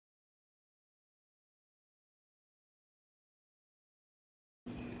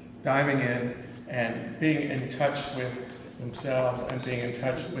diving in and being in touch with themselves and being in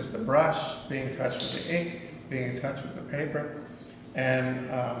touch with the brush, being in touch with the ink, being in touch with the paper. And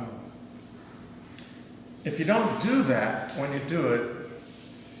if you don't do that when you do it,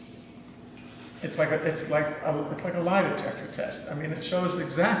 it's like a lie detector test. I mean, it shows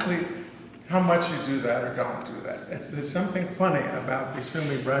exactly how much you do that or don't do that. There's something funny about these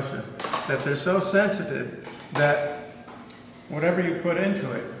Sumi brushes, that they're so sensitive that whatever you put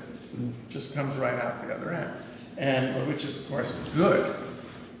into it just comes right out the other end. And which is, of course, good,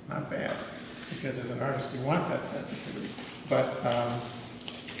 not bad, because as an artist you want that sensitivity. But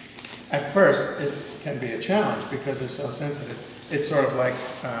at first it can be a challenge because they're so sensitive. It's sort of like,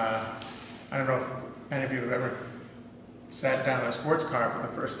 I don't know if any of you have ever sat down in a sports car for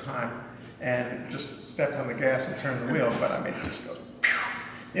the first time and just stepped on the gas and turned the wheel, but I mean, it just goes,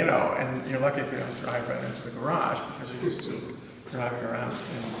 you know, and you're lucky if you don't drive right into the garage because you're used to driving around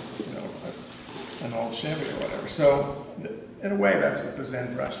in, you know, an old Chevy or whatever. So, in a way, that's what the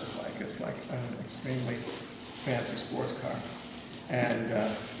Zen brush is like. It's like an extremely fancy sports car. And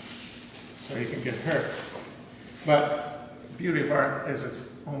so you can get hurt. But the beauty of art is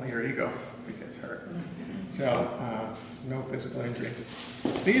it's only your ego that gets hurt. So, no physical injury.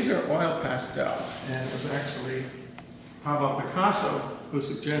 These are oil pastels, and it was actually Pablo Picasso who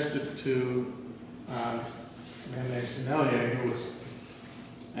suggested to a man named Sennelier, who was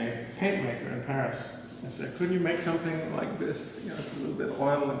a paint maker in Paris, and said, couldn't you make something like this? You know, it's a little bit of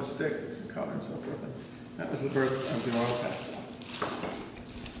oil and a stick and some color and so forth. And that was the birth of the oil pastel.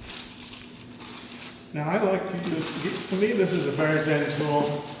 Now I like to use, to me this is a very Zen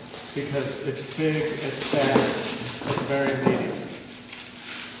tool because it's big, it's fast, it's very medium.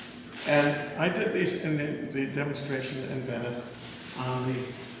 And I did these in the demonstration in Venice on the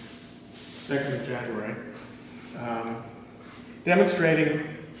 2nd of January, demonstrating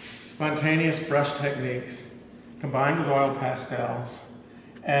spontaneous brush techniques combined with oil pastels,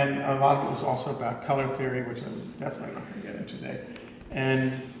 and a lot of it was also about color theory, which I'm definitely not going to get into today,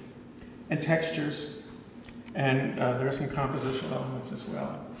 and textures, and there are some compositional elements as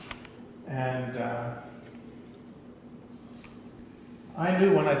well. And I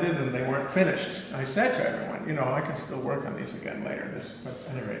knew when I did them they weren't finished. I said to everyone, you know, I can still work on these again later. But at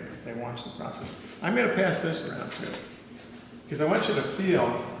any rate, they watched the process. I'm going to pass this around too, because I want you to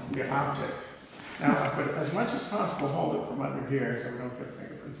feel the object. Now, but as much as possible, hold it from under here so we don't get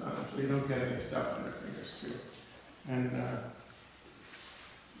fingerprints on it, so you don't get any stuff on your fingers too. And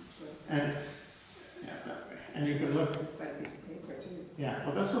yeah, that way. And you can look. This is quite a piece of paper too. Yeah,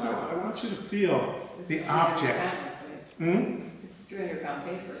 well, that's what I want. I want you to feel the object. This is 300-pound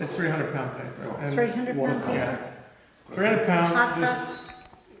paper. It's 300-pound paper. 300-pound paper? Yeah. 300-pound. Hot press?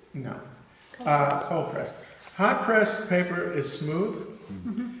 No. Cold press. Hot press paper is smooth,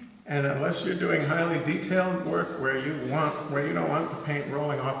 and unless you're doing highly detailed work where you don't want the paint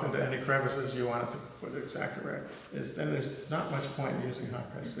rolling off into any crevices, you want it to put it exactly where it is, then there's not much point in using hot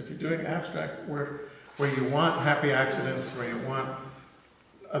press. If you're doing abstract work where you want happy accidents, where you want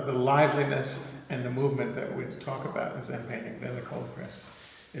the liveliness and the movement that we talk about in Zen painting, then the cold press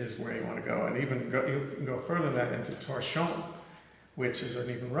is where you want to go. And you can go further than that into torchon, which is an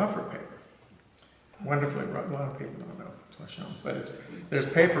even rougher paper. Wonderfully rough. A lot of people don't know torchon, but there's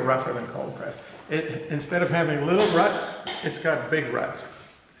paper rougher than cold press. Instead of having little ruts, it's got big ruts,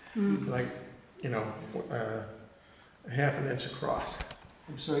 like, you know, ½ an inch across.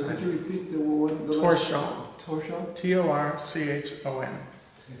 I'm sorry, could you repeat the one? Torchon. Torchon? T-O-R-C-H-O-N.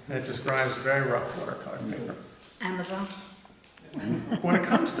 And it describes very rough watercolor paper. Amazon? When it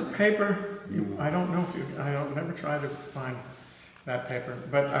comes to paper, I don't know if I don't never try to find that paper,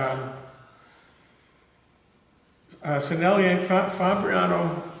 but Sennelier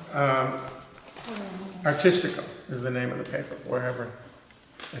Fabriano Artistico is the name of the paper, wherever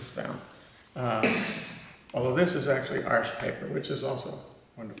it's found. Although this is actually Arche paper, which is also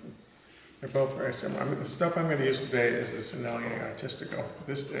wonderful. They're both very similar. I mean, the stuff I'm going to use today is the Sennelier Artistico.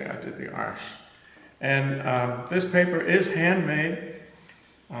 This day I did the Arche. And this paper is handmade.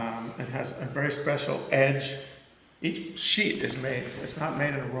 It has a very special edge. Each sheet is made, it's not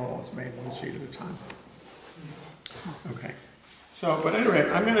made in a roll, it's made one sheet at a time. Okay. So, but at any rate,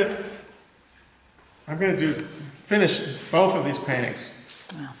 I'm going to finish both of these paintings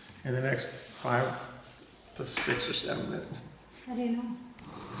in the next 5 to 6 or 7 minutes. How do you know?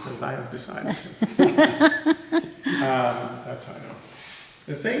 Because I have decided to. That's how I know.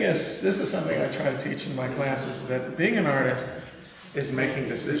 The thing is, this is something I try to teach in my classes, that being an artist is making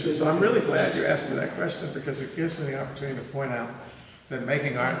decisions. So I'm really glad you asked me that question, because it gives me the opportunity to point out that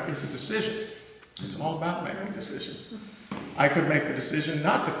making art is a decision. It's all about making decisions. I could make the decision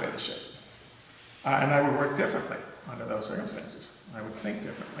not to finish it. And I would work differently under those circumstances. I would think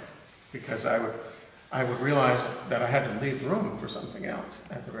differently because I would realize that I had to leave room for something else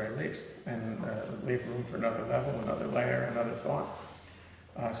at the very least, and leave room for another level, another layer, another thought.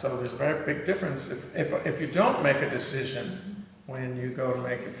 So there's a very big difference. If you don't make a decision when you go to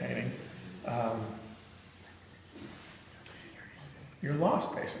make a painting, you're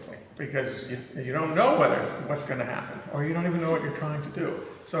lost basically, because you don't know what's going to happen, or you don't even know what you're trying to do.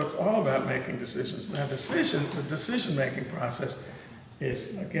 So it's all about making decisions. Now the decision-making process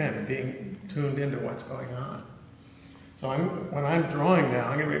is, again, being tuned into what's going on. So when I'm drawing now,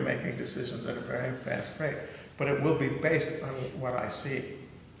 I'm going to be making decisions at a very fast rate, but it will be based on what I see.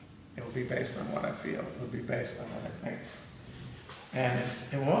 It will be based on what I feel. It will be based on what I think. And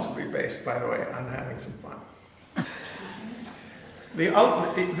it will also be based, by the way, on having some fun.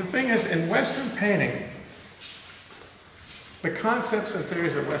 The thing is, in Western painting, the concepts and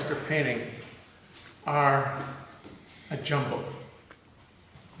theories of Western painting are a jumble.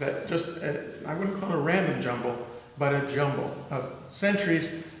 That just, I wouldn't call it a random jumble, but a jumble of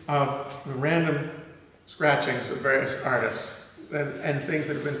centuries of random scratchings of various artists and things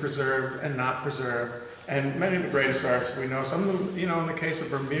that have been preserved and not preserved. And many of the greatest artists we know, some of them, in the case of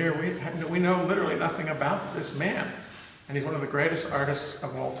Vermeer, we know literally nothing about this man. And he's one of the greatest artists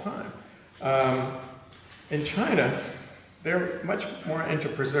of all time. In China, they're much more into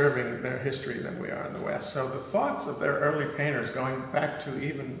preserving their history than we are in the West. So the thoughts of their early painters, going back to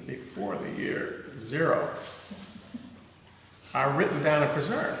even before the year 0, are written down and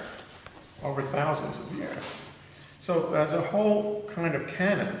preserved over thousands of years. So there's a whole kind of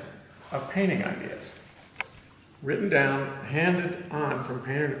canon of painting ideas, written down, handed on from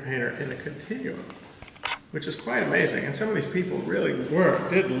painter to painter in a continuum, which is quite amazing. And some of these people really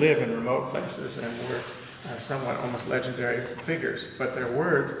did live in remote places and were somewhat almost legendary figures, but their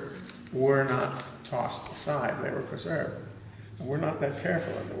words were not tossed aside, they were preserved. And we're not that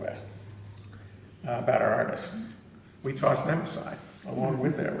careful in the West about our artists. We toss them aside, along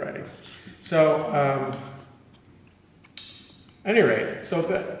with their writings. So, at any rate, so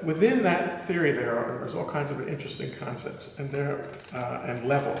within that theory there's all kinds of interesting concepts and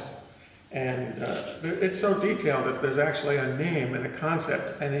levels. And it's so detailed that there's actually a name and a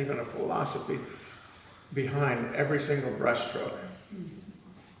concept and even a philosophy behind every single brushstroke.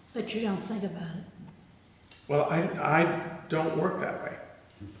 But you don't think about it. Well, I don't work that way.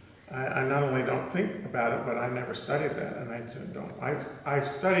 I not only don't think about it, but I never studied that, and I've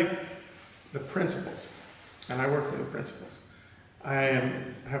studied the principles, and I work from the principles. I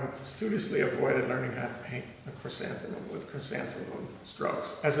have studiously avoided learning how to paint a chrysanthemum with chrysanthemum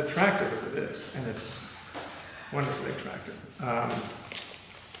strokes, as attractive as it is, and it's wonderfully attractive.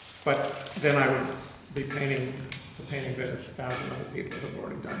 But then I would be painting the painting that 1,000 other people have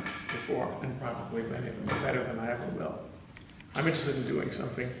already done before, and probably many of them are better than I ever will. I'm interested in doing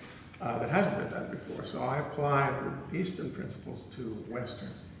something that hasn't been done before, so I apply the Eastern principles to Western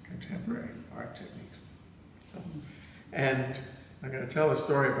contemporary art techniques. And I'm going to tell a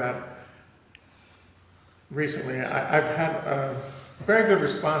story about recently. I've had a very good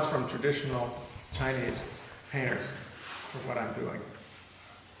response from traditional Chinese painters for what I'm doing.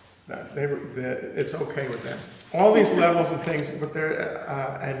 It's okay with them. All these levels and things, but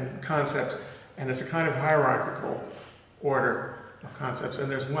and concepts, and it's a kind of hierarchical order of concepts,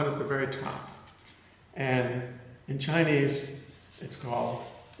 and there's one at the very top. And in Chinese, it's called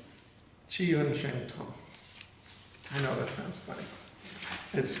Qi Yun Sheng Tong. I know that sounds funny.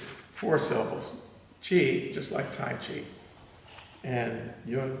 It's 4 syllables. Qi, just like Tai Chi, and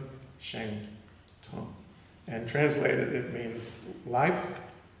Yun Sheng Tong. And translated, it means life,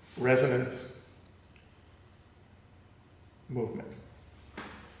 resonance, movement.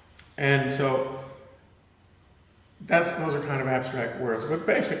 And so those are kind of abstract words, but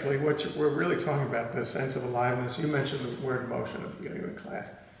basically what we're really talking about, the sense of aliveness. You mentioned the word motion at the beginning of the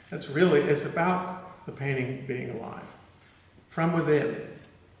class. It's about the painting being alive, from within.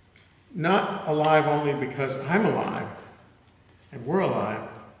 Not alive only because I'm alive and we're alive,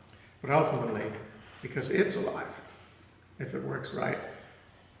 but ultimately because it's alive, if it works right.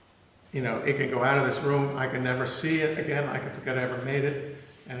 It can go out of this room, I can never see it again, I can forget I ever made it,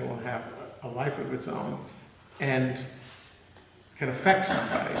 and it will have a life of its own, and can affect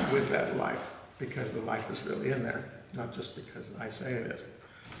somebody with that life, because the life is really in there, not just because I say it is.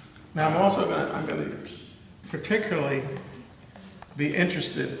 Now I'm going to particularly be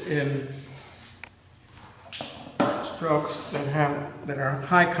interested in strokes that are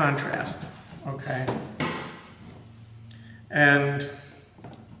high contrast, okay? And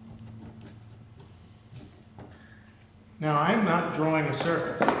Now, I'm not drawing a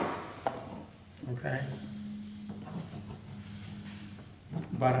circle, okay?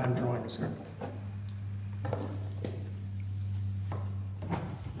 But I'm drawing a circle.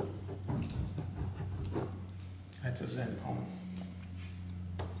 That's a Zen poem.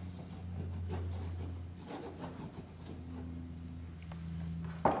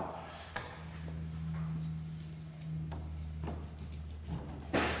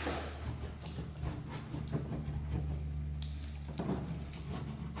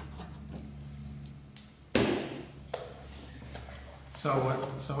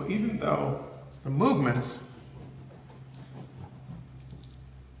 So even though the movements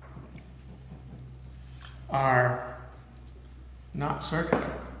are not circular,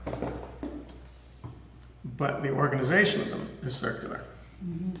 but the organization of them is circular.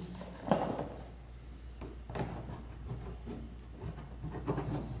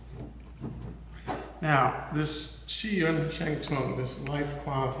 Now, this Shi Yun Sheng Tung, this life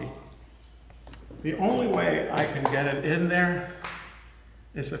quality, the only way I can get it in there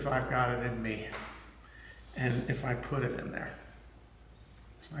is if I've got it in me, and if I put it in there.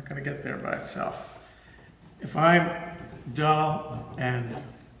 It's not going to get there by itself. If I'm dull and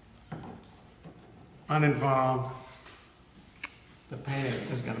uninvolved, the painting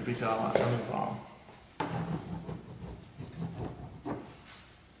is going to be dull and uninvolved.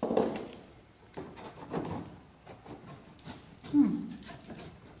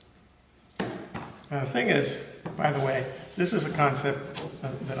 Now, the thing is, by the way, this is a concept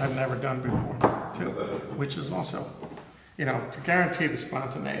that I've never done before, too, which is also, you know, to guarantee the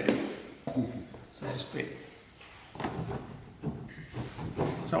spontaneity, so to speak.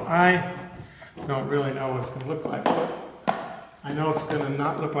 So I don't really know what it's going to look like, but I know it's going to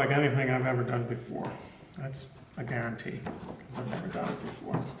not look like anything I've ever done before. That's a guarantee, because I've never done it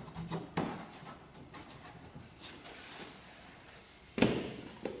before.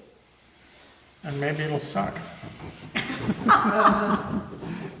 And maybe it'll suck.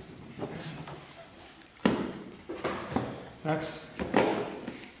 That's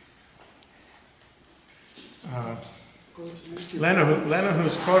Lenna,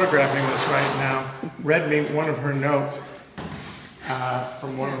 who's photographing this right now, read me one of her notes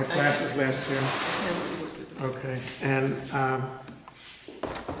from one of the classes last year. Okay, and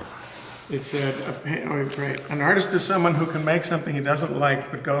it said, oh, great. An artist is someone who can make something he doesn't like,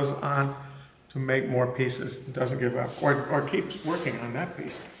 but goes on to make more pieces, doesn't give up, or keeps working on that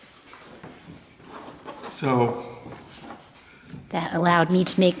piece. So that allowed me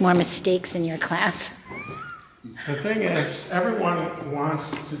to make more mistakes in your class. the thing is, everyone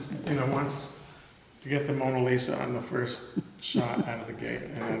wants to get the Mona Lisa on the first shot out of the gate,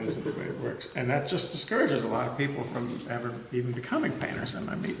 and that isn't the way it works. And that just discourages a lot of people from ever even becoming painters. And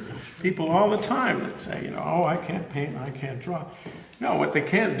I meet people all the time that say, you know, oh, I can't paint, I can't draw. No, what they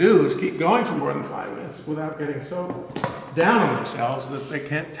can't do is keep going for more than 5 minutes without getting so down on themselves that they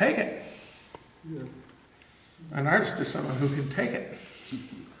can't take it. Yeah. An artist is someone who can take it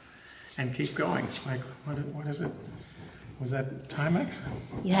and keep going. Like, what is it? Was that Timex?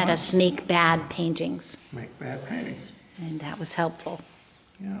 You had us make bad paintings. Make bad paintings. And that was helpful.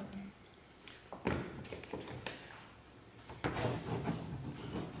 Yeah.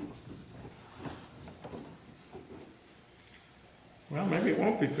 Well, maybe it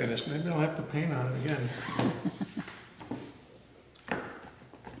won't be finished. Maybe I'll have to paint on it again.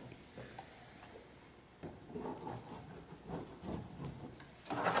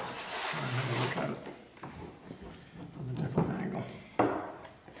 I'll have a look at it from a different angle.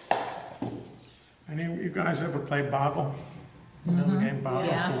 Any of you guys ever play Boggle? You know the game Boggle?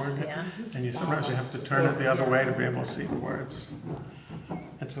 Yeah, It's a word game. yeah. And sometimes you have to turn it the other way to be able to see the words.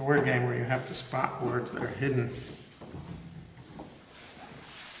 It's a word game where you have to spot words that are hidden.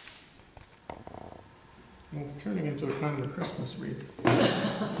 And it's turning into a kind of a Christmas wreath.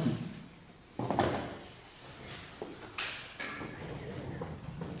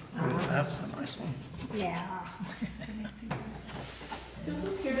 That's a nice one. Yeah.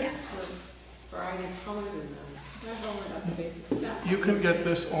 Who cares for variety of colors in those? I've only got the basic set. You can get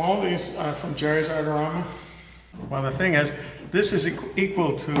all these from Jerry's Artorama. Well, the thing is, this is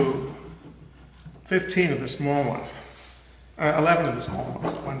equal to 15 of the small ones. 11 of the small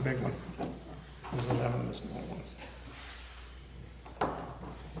ones, one big one. There's 11 of the small ones.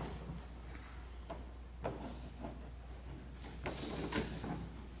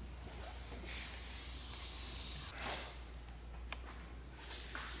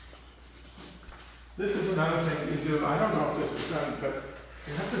 This is another thing you do. I don't know if this is done, but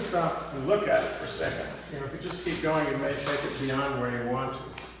you have to stop and look at it for a second. You know, if you just keep going, you may take it beyond where you want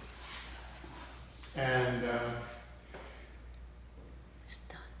to. And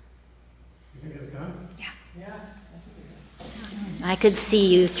I could see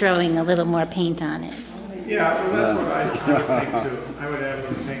you throwing a little more paint on it. Yeah, well, that's what I would think too. I would add a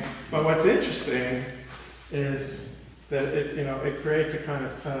little thing. But what's interesting is that it, you know, it creates a kind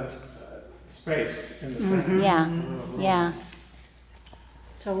of space in the center. Yeah, A little room. yeah.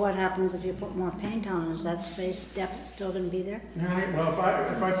 So what happens if you put more paint on? Is that space depth still gonna be there? Yeah, well,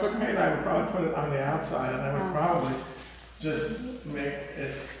 if I put paint, I would probably put it on the outside, and I would probably just make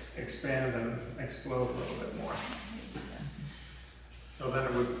it expand and explode a little bit more. So then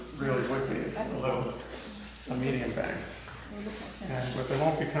it would really be a medium bang. But there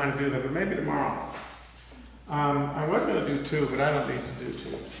won't be time to do that, but maybe tomorrow. I was gonna do two, but I don't need to do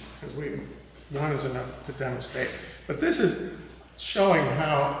two, because one is enough to demonstrate. But this is showing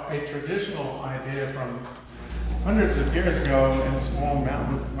how a traditional idea from hundreds of years ago in small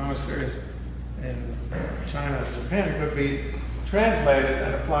mountain monasteries in China and Japan could be translated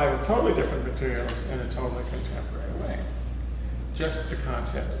and applied with totally different materials in a totally contemporary way. Just the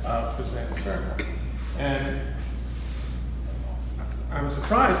concept of the Zen circle. And I'm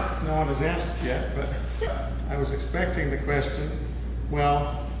surprised no one has asked yet, but I was expecting the question,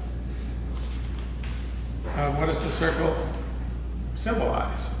 well, what does the circle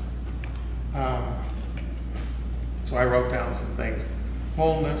symbolize? So I wrote down some things: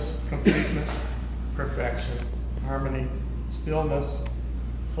 wholeness, completeness, perfection, harmony, stillness,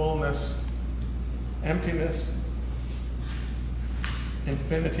 fullness, emptiness,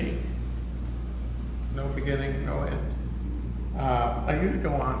 infinity, no beginning, no end. I could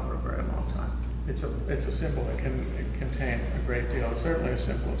go on for a very long time. It's a symbol that can contain a great deal. It's certainly a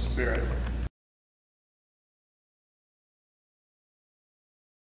symbol of spirit.